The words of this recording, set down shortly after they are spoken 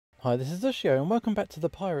Hi, this is Ushio, and welcome back to the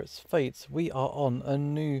Pirate's Fate. We are on a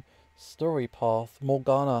new story path.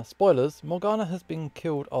 Morgana, spoilers, Morgana has been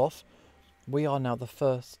killed off. We are now the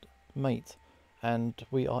first mate, and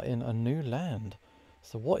we are in a new land.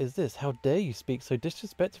 So what is this? How dare you speak so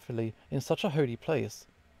disrespectfully in such a holy place?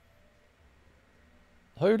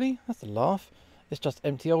 Holy? That's a laugh. It's just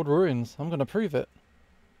empty old ruins. I'm gonna prove it.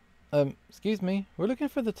 Excuse me, we're looking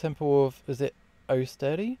for the temple of, is it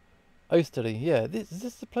Osteri? Osteri, yeah. Is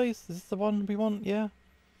this the place? Is this the one we want? Yeah?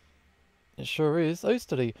 It sure is.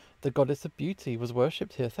 Osteri, the goddess of beauty, was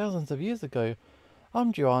worshipped here thousands of years ago.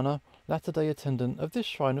 I'm Joanna, latter-day attendant of this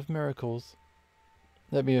shrine of miracles.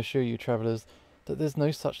 Let me assure you, travellers, that there's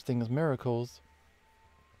no such thing as miracles.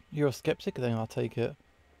 You're a skeptic then, I take it.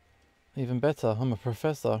 Even better, I'm a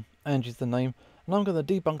professor. Angie's the name, and I'm going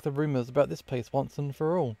to debunk the rumours about this place once and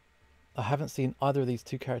for all. I haven't seen either of these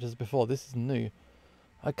two characters before. This is new.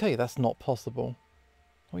 Okay, that's not possible.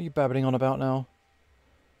 What are you babbling on about now?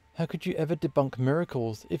 How could you ever debunk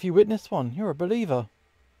miracles? If you witness one, you're a believer.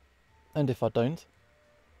 And if I don't?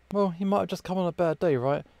 Well, you might have just come on a bad day,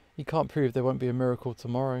 right? You can't prove there won't be a miracle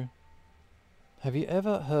tomorrow. Have you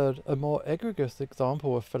ever heard a more egregious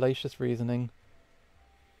example of fallacious reasoning?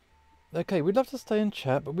 Okay, we'd love to stay and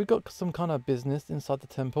chat, but we've got some kind of business inside the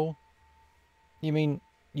temple. You mean,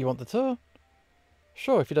 you want the tour?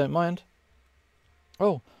 Sure, if you don't mind.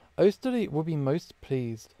 Oh, Osterley will be most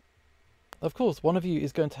pleased. Of course, one of you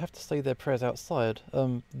is going to have to say their prayers outside.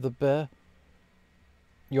 The bear.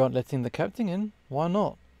 You aren't letting the captain in? Why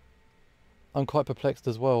not? I'm quite perplexed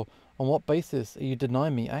as well. On what basis are you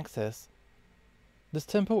denying me access? This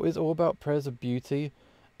temple is all about prayers of beauty.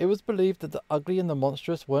 It was believed that the ugly and the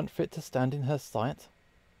monstrous weren't fit to stand in her sight.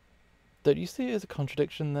 Don't you see it as a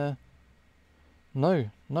contradiction there? No,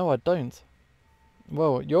 I don't.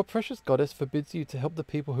 Well, your precious goddess forbids you to help the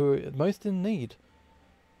people who are most in need.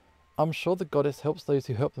 I'm sure the goddess helps those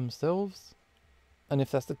who help themselves. And if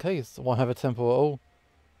that's the case, why have a temple at all?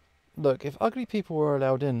 Look, if ugly people were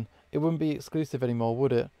allowed in, it wouldn't be exclusive anymore,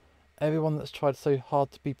 would it? Everyone that's tried so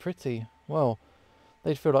hard to be pretty, well,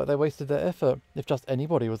 they'd feel like they wasted their effort if just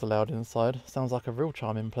anybody was allowed inside. Sounds like a real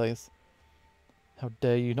charming place. How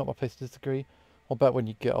dare you, not my place to disagree. What about when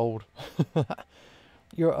you get old?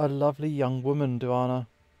 You're a lovely young woman, Duana.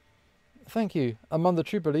 Thank you. Among the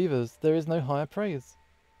true believers, there is no higher praise.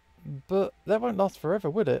 But that won't last forever,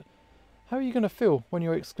 will it? How are you going to feel when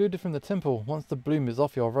you're excluded from the temple once the bloom is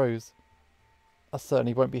off your rose? I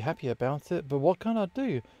certainly won't be happy about it, but what can I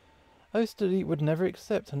do? Osterley would never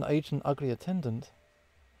accept an aged and ugly attendant.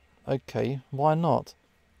 Okay, why not?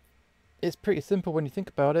 It's pretty simple when you think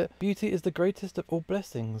about it. Beauty is the greatest of all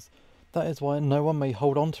blessings. That is why no one may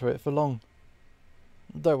hold on to it for long.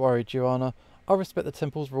 Don't worry, Joanna. I'll respect the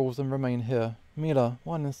temple's rules and remain here. Mila,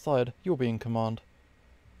 one inside. You'll be in command.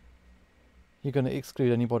 You're going to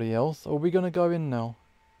exclude anybody else, or are we going to go in now?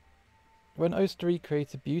 When Osterley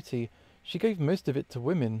created beauty, she gave most of it to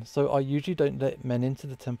women, so I usually don't let men into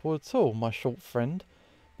the temple at all, my short friend.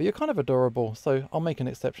 But you're kind of adorable, so I'll make an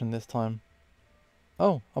exception this time.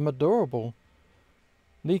 Oh, I'm adorable.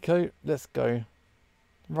 Nico, let's go.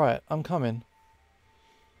 Right, I'm coming.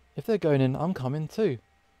 If they're going in, I'm coming too.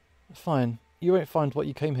 Fine, you won't find what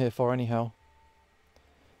you came here for anyhow.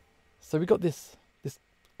 So we got this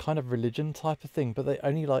kind of religion type of thing, but they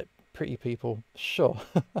only like pretty people. Sure.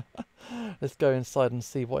 Let's go inside and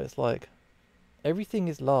see what it's like. Everything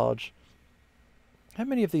is large. How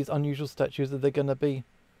many of these unusual statues are there going to be?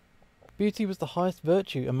 Beauty was the highest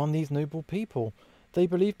virtue among these noble people. They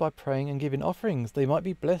believed by praying and giving offerings they might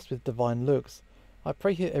be blessed with divine looks. I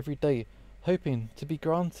pray here every day, hoping to be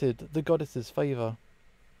granted the goddess's favour.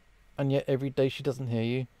 And yet every day she doesn't hear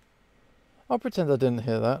you. I'll pretend I didn't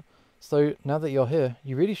hear that. So, now that you're here,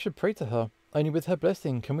 you really should pray to her. Only with her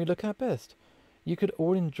blessing can we look our best. You could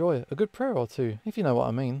all enjoy a good prayer or two, if you know what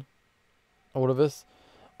I mean. All of us?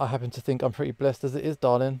 I happen to think I'm pretty blessed as it is,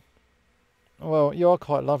 darling. Well, you are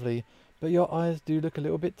quite lovely, but your eyes do look a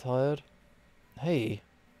little bit tired. Hey,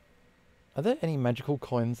 are there any magical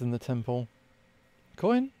coins in the temple?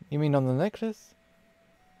 Coin? You mean on the necklace?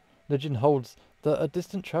 Legend holds that a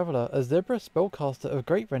distant traveller, a zebra spellcaster of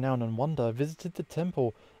great renown and wonder, visited the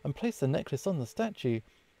temple and placed the necklace on the statue,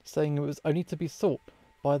 saying it was only to be sought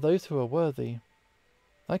by those who are worthy.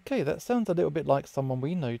 Okay, that sounds a little bit like someone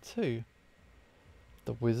we know too.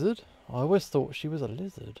 The wizard? I always thought she was a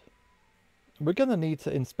lizard. We're going to need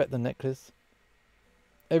to inspect the necklace.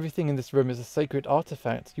 Everything in this room is a sacred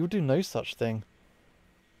artifact. You'll do no such thing.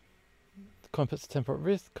 The coin puts the temple at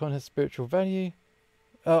risk. Coin has spiritual value.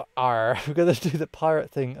 We're going to do the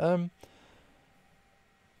pirate thing.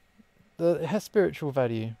 It has spiritual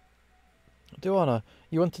value. Duana,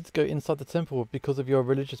 you wanted to go inside the temple because of your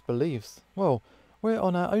religious beliefs. Well, we're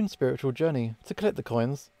on our own spiritual journey to collect the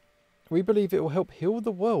coins. We believe it will help heal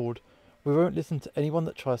the world. We won't listen to anyone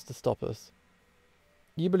that tries to stop us.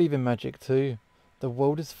 You believe in magic too. The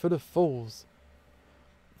world is full of fools.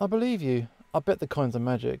 I believe you. I bet the coins are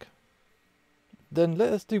magic. Then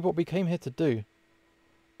let us do what we came here to do.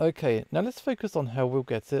 Okay, now let's focus on how we'll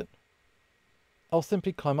get it. I'll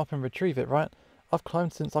simply climb up and retrieve it, right? I've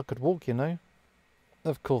climbed since I could walk, you know.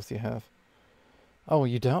 Of course you have. Oh,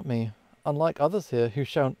 you doubt me. Unlike others here who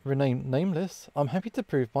shall remain nameless, I'm happy to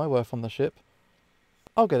prove my worth on the ship.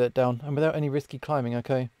 I'll get it down, and without any risky climbing,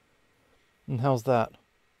 okay? And how's that?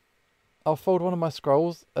 I'll fold one of my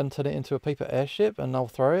scrolls and turn it into a paper airship, and I'll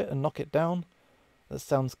throw it and knock it down. That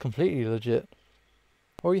sounds completely legit.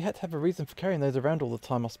 Well, you had to have a reason for carrying those around all the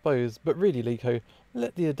time, I suppose. But really, Liko,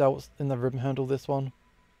 let the adults in the room handle this one.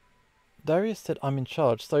 Darius said I'm in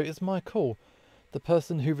charge, so it's my call. The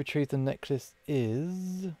person who retrieved the necklace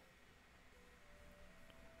is...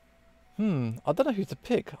 I don't know who to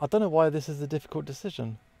pick. I don't know why this is a difficult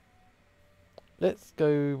decision. Let's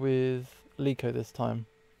go with Liko this time.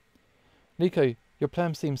 Liko, your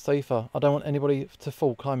plan seems safer. I don't want anybody to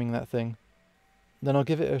fall climbing that thing. Then I'll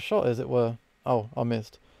give it a shot, as it were. Oh, I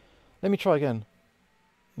missed. Let me try again.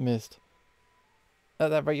 Missed. At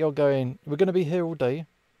that rate you're going, we're going to be here all day.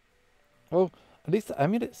 Well, at least the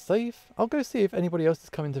amulet's safe. I'll go see if anybody else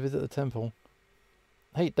is coming to visit the temple.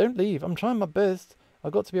 Hey, don't leave. I'm trying my best.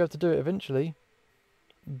 I've got to be able to do it eventually.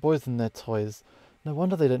 Boys and their toys. No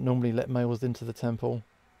wonder they don't normally let males into the temple.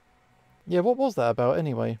 Yeah, what was that about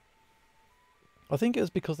anyway? I think it was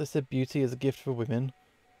because they said beauty is a gift for women.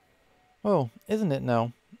 Well, isn't it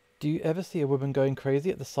now? Do you ever see a woman going crazy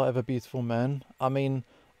at the sight of a beautiful man? I mean,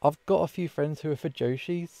 I've got a few friends who are for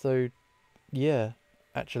Joshi, so... yeah,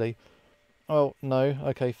 actually. Well, no,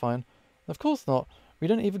 okay, fine. Of course not. We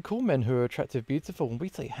don't even call men who are attractive beautiful. We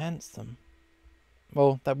say handsome.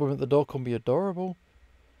 Well, that woman at the door called me adorable.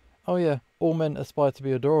 Oh yeah, all men aspire to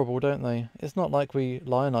be adorable, don't they? It's not like we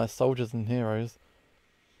lionize soldiers and heroes.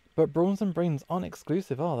 But brawns and brains aren't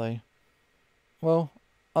exclusive, are they? Well,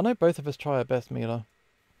 I know both of us try our best, Mila.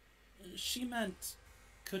 She meant,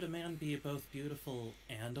 could a man be both beautiful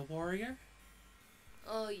and a warrior?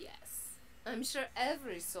 Oh yes. I'm sure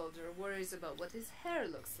every soldier worries about what his hair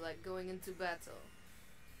looks like going into battle.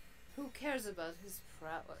 Who cares about his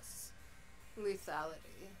prowess?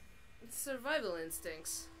 Lethality. It's survival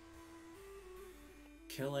instincts.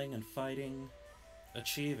 Killing and fighting,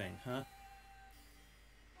 achieving, huh?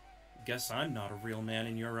 Guess I'm not a real man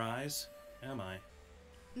in your eyes, am I?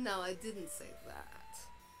 No, I didn't say that.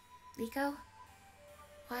 Liko,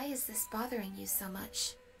 why is this bothering you so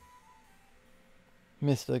much?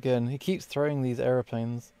 Missed again. He keeps throwing these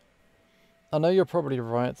aeroplanes. I know you're probably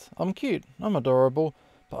right. I'm cute. I'm adorable.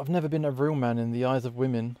 But I've never been a real man in the eyes of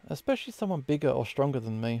women, especially someone bigger or stronger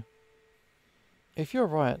than me. If you're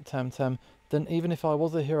right, Tam Tam, then even if I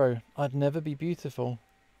was a hero, I'd never be beautiful.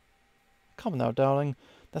 Come now, darling.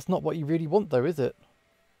 That's not what you really want though, is it?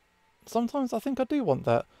 Sometimes I think I do want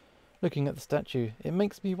that. Looking at the statue, it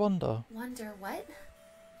makes me wonder. Wonder what?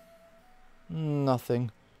 Nothing.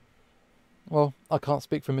 Well, I can't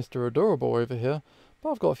speak for Mr. Adorable over here,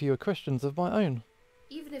 but I've got a few questions of my own.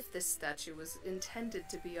 Even if this statue was intended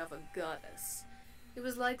to be of a goddess, it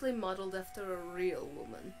was likely modeled after a real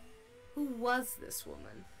woman. Who was this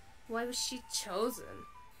woman? Why was she chosen?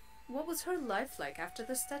 What was her life like after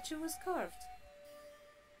the statue was carved?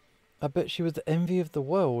 I bet she was the envy of the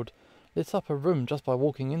world, lit up a room just by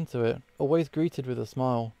walking into it, always greeted with a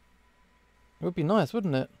smile. It would be nice,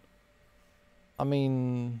 wouldn't it? I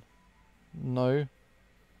mean... no.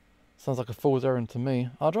 Sounds like a fool's errand to me.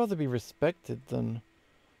 I'd rather be respected than...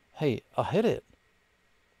 Hey, I hit it.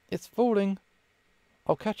 It's falling.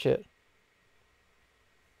 I'll catch it.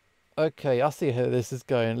 Okay, I see how this is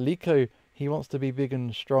going. Liko, he wants to be big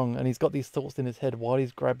and strong, and he's got these thoughts in his head while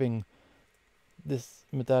he's grabbing this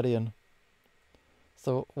medallion.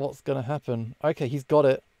 So what's going to happen? Okay, he's got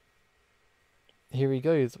it. Here he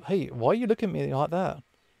goes. Hey, why are you looking at me like that?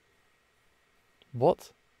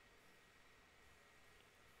 What?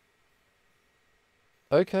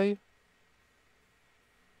 Okay.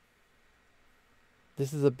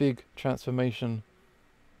 This is a big transformation.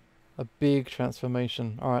 A big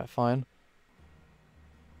transformation. Alright, fine.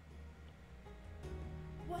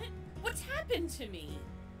 What's happened to me?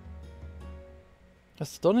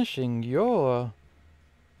 Astonishing. You're...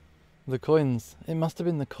 The coins. It must have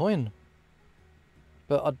been the coin.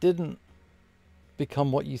 But I didn't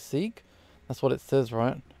become what you seek. That's what it says,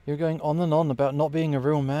 right? You're going on and on about not being a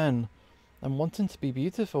real man and wanting to be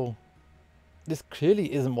beautiful. This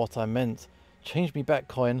clearly isn't what I meant. Change me back,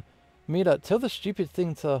 coin. Mira, tell the stupid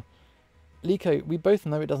thing to... Liko, we both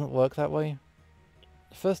know it doesn't work that way.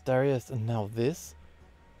 First Darius, and now this?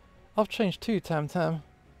 I've changed too, Tam Tam.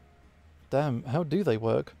 Damn, how do they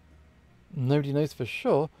work? Nobody knows for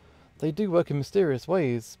sure. They do work in mysterious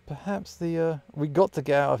ways. Perhaps we got to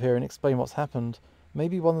get out of here and explain what's happened.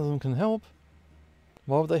 Maybe one of them can help?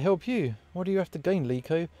 Why would they help you? What do you have to gain,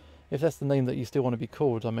 Liko? If that's the name that you still want to be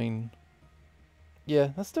called, I mean... Yeah,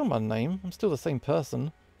 that's still my name. I'm still the same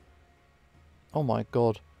person. Oh my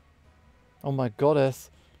god. Oh my goddess.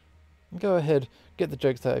 Go ahead, get the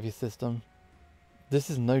jokes out of your system. This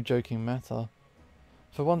is no joking matter.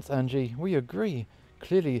 For once, Angie, we agree.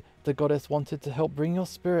 Clearly, the goddess wanted to help bring your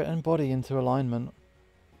spirit and body into alignment.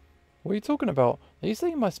 What are you talking about? Are you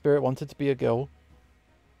saying my spirit wanted to be a girl?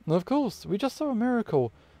 Of course, we just saw a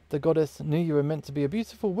miracle. The goddess knew you were meant to be a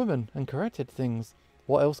beautiful woman and corrected things.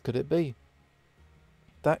 What else could it be?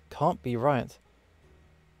 That can't be right.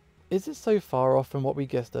 Is it so far off from what we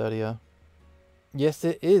guessed earlier? Yes,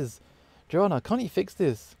 it is. Joanna, can't you fix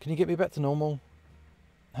this? Can you get me back to normal?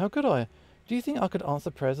 How could I? Do you think I could answer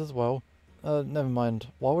prayers as well? Never mind.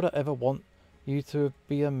 Why would I ever want you to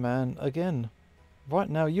be a man again? Right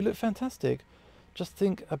now, you look fantastic. Just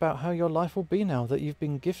think about how your life will be now that you've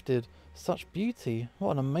been gifted such beauty.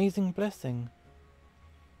 What an amazing blessing.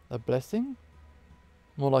 A blessing?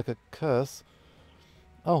 More like a curse.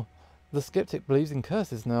 Oh, the skeptic believes in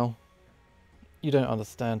curses now. You don't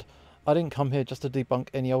understand. I didn't come here just to debunk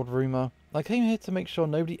any old rumour. I came here to make sure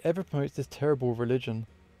nobody ever promotes this terrible religion.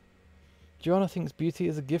 Joanna thinks beauty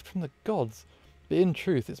is a gift from the gods, but in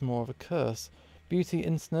truth it's more of a curse. Beauty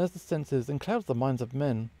ensnares the senses and clouds the minds of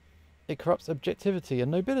men. It corrupts objectivity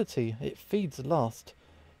and nobility. It feeds lust.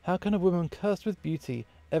 How can a woman cursed with beauty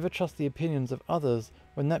ever trust the opinions of others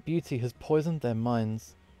when that beauty has poisoned their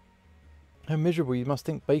minds? How miserable you must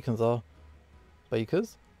think bakers are.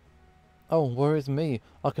 Bakers? Oh, woe is me.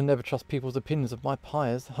 I can never trust people's opinions of my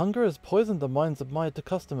pies. Hunger has poisoned the minds of my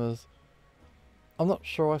customers. I'm not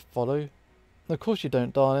sure I follow. Of course you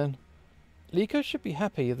don't, darling. Liko should be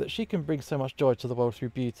happy that she can bring so much joy to the world through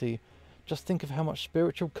beauty. Just think of how much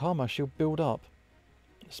spiritual karma she'll build up.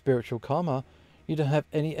 Spiritual karma? You don't have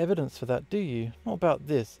any evidence for that, do you? Not about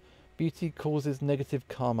this. Beauty causes negative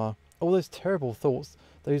karma. All those terrible thoughts,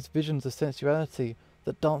 those visions of sensuality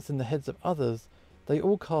that dance in the heads of others, they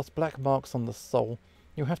all cast black marks on the soul.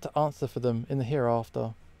 You'll have to answer for them in the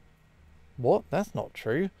hereafter. What? That's not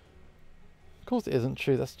true. Of course it isn't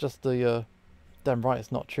true. That's just the, Damn right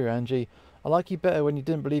it's not true, Angie. I like you better when you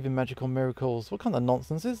didn't believe in magical miracles. What kind of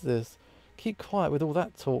nonsense is this? Keep quiet with all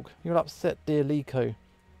that talk. You'll upset dear Liko.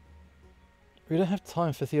 We don't have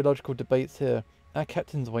time for theological debates here. Our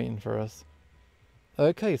captain's waiting for us.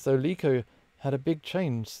 Okay, so Liko had a big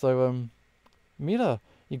change. So, Mila,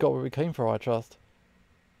 you got what we came for, I trust.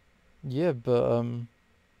 Yeah, but,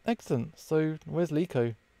 excellent. So, where's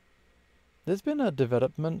Liko? There's been a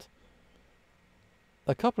development.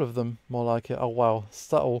 A couple of them, more like it. Oh, wow.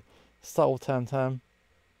 Subtle Tam Tam.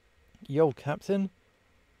 Yo, Captain.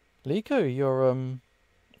 Liko, you're,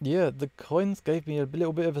 yeah, the coins gave me a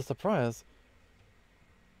little bit of a surprise.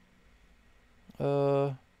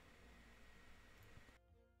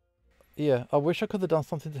 Yeah, I wish I could have done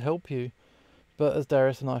something to help you. But as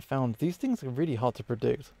Darius and I found, these things are really hard to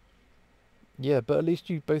predict. Yeah, but at least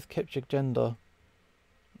you both kept your gender.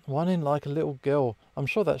 Whining like a little girl. I'm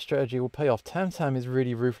sure that strategy will pay off. Tam Tam is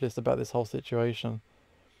really ruthless about this whole situation.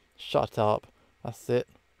 Shut up. That's it.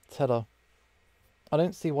 Tell her. I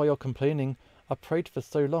don't see why you're complaining. I prayed for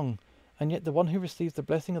so long, and yet the one who receives the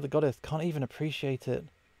blessing of the goddess can't even appreciate it.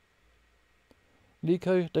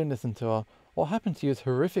 Liko, don't listen to her. What happened to you is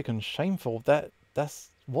horrific and shameful. That's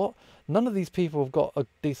what? None of these people have got a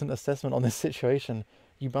decent assessment on this situation.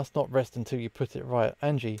 You must not rest until you put it right.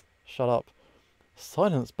 Angie, shut up.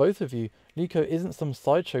 Silence, both of you. Liko isn't some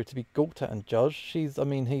sideshow to be gawked at and judged. He's...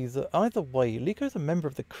 either way, Liko's a member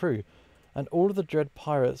of the crew, and all of the Dread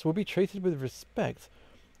Pirates will be treated with respect.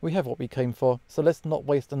 We have what we came for, so let's not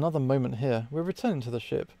waste another moment here. We're returning to the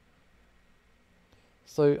ship.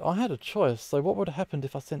 So, I had a choice, so what would have happened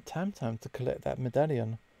if I sent Tam Tam to collect that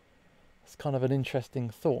medallion? It's kind of an interesting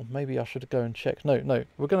thought. Maybe I should go and check. No,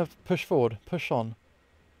 we're going to push forward. Push on.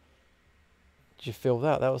 Did you feel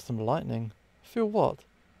that? That was some lightning. Feel what?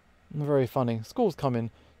 Very funny. Squall's coming.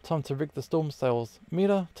 Time to rig the storm sails.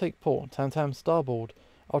 Mila, take port. Tam Tam, starboard.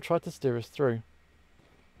 I'll try to steer us through.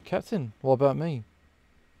 Captain, what about me?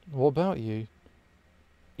 What about you?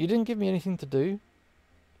 You didn't give me anything to do?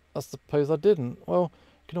 I suppose I didn't. Well,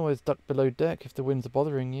 you can always duck below deck if the winds are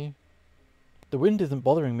bothering you. The wind isn't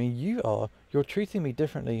bothering me, you are. You're treating me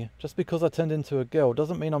differently. Just because I turned into a girl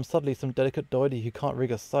doesn't mean I'm suddenly some delicate doily who can't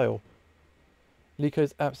rig a sail.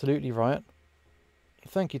 Liko's absolutely right.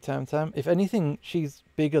 Thank you, Tam Tam. If anything, she's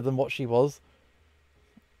bigger than what she was.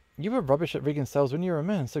 You were rubbish at rigging sails when you were a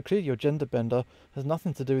man, so clearly your gender bender has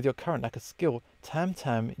nothing to do with your current lack of skill. Tam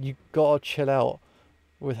Tam, you gotta chill out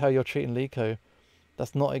with how you're treating Liko.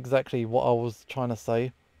 That's not exactly what I was trying to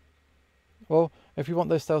say. Well, if you want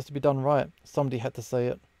those sails to be done right, somebody had to say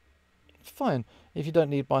it. Fine, if you don't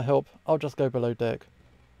need my help, I'll just go below deck.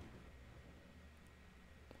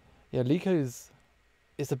 Yeah, Liko's...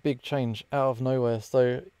 it's a big change out of nowhere,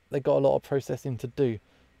 so they got a lot of processing to do.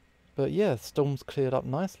 But yeah, Storm's cleared up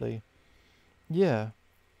nicely. Yeah.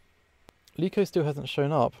 Liko still hasn't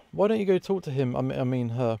shown up. Why don't you go talk to him? I mean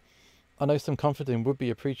her. I know some comforting would be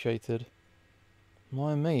appreciated.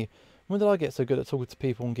 My me. When did I get so good at talking to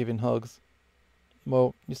people and giving hugs?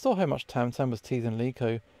 Well, you saw how much Tam Tam was teasing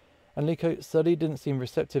Liko, and Liko certainly didn't seem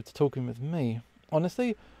receptive to talking with me.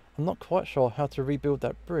 Honestly, I'm not quite sure how to rebuild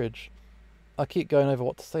that bridge. I keep going over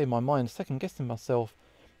what to say in my mind, second-guessing myself.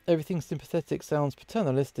 Everything sympathetic sounds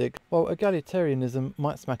paternalistic, while egalitarianism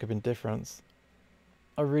might smack of indifference.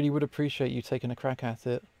 I really would appreciate you taking a crack at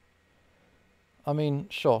it. I mean,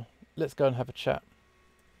 sure, let's go and have a chat.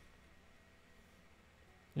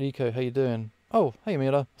 Liko, how you doing? Oh, hey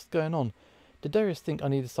Mila, what's going on? Did Darius think I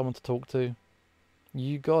needed someone to talk to?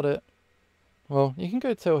 You got it. Well, you can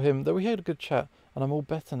go tell him that we had a good chat, and I'm all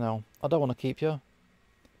better now. I don't want to keep you.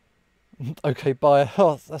 Okay, bye.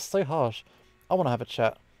 Oh, that's so harsh. I want to have a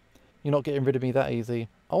chat. You're not getting rid of me that easy.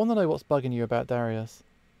 I want to know what's bugging you about Darius.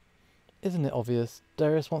 Isn't it obvious?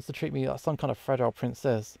 Darius wants to treat me like some kind of fragile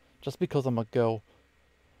princess, just because I'm a girl.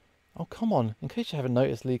 Oh, come on. In case you haven't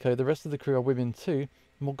noticed, Liko, the rest of the crew are women too.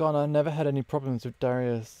 Morgana never had any problems with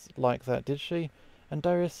Darius like that, did she? And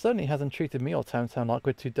Darius certainly hasn't treated me or Tam Tam like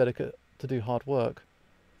we're too delicate to do hard work.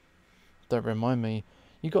 Don't remind me.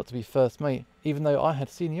 You got to be first mate, even though I had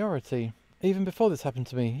seniority. Even before this happened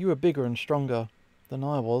to me, you were bigger and stronger than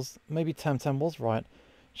I was. Maybe Tam Tam was right.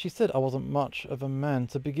 She said I wasn't much of a man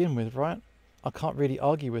to begin with, right? I can't really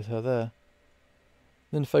argue with her there.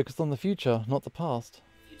 Then focus on the future, not the past.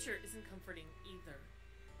 The future isn't comforting either.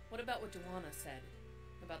 What about what Joanna said?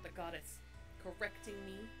 About the goddess correcting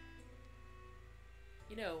me?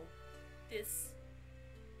 You know,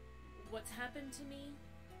 what's happened to me,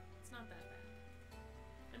 it's not that bad.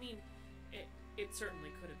 I mean, it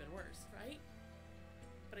certainly could have been worse, right?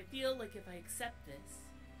 But I feel like if I accept this,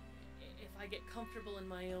 if I get comfortable in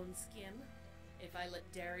my own skin, if I let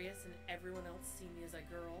Darius and everyone else see me as a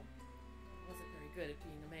girl, I wasn't very good at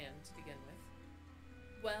being a man to begin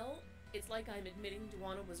with. Well, it's like I'm admitting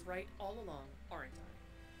Joanna was right all along, aren't I?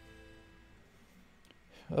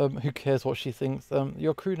 Who cares what she thinks?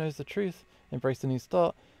 Your crew knows the truth. Embrace the new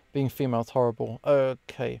start. Being female's horrible.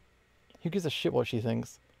 Okay. Who gives a shit what she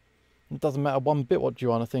thinks? It doesn't matter one bit what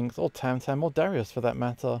Joanna thinks, or Tam Tam, or Darius for that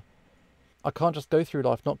matter. I can't just go through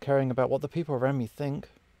life not caring about what the people around me think.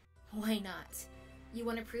 Why not? You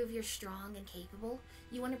want to prove you're strong and capable?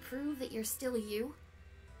 You want to prove that you're still you?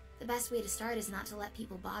 The best way to start is not to let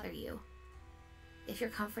people bother you. If you're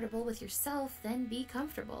comfortable with yourself, then be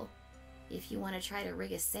comfortable. If you want to try to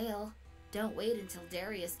rig a sail, don't wait until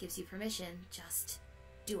Darius gives you permission, just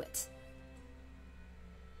do it.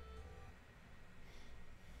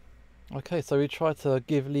 Okay, so we tried to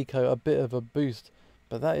give Liko a bit of a boost,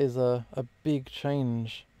 but that is a big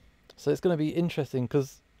change. So it's going to be interesting,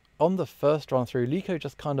 because on the first run through, Liko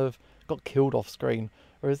just kind of got killed off screen,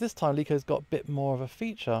 whereas this time Liko's got a bit more of a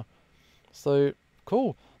feature. So,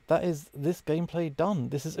 cool. That is this gameplay done.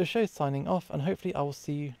 This is Usho signing off, and hopefully I will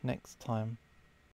see you next time.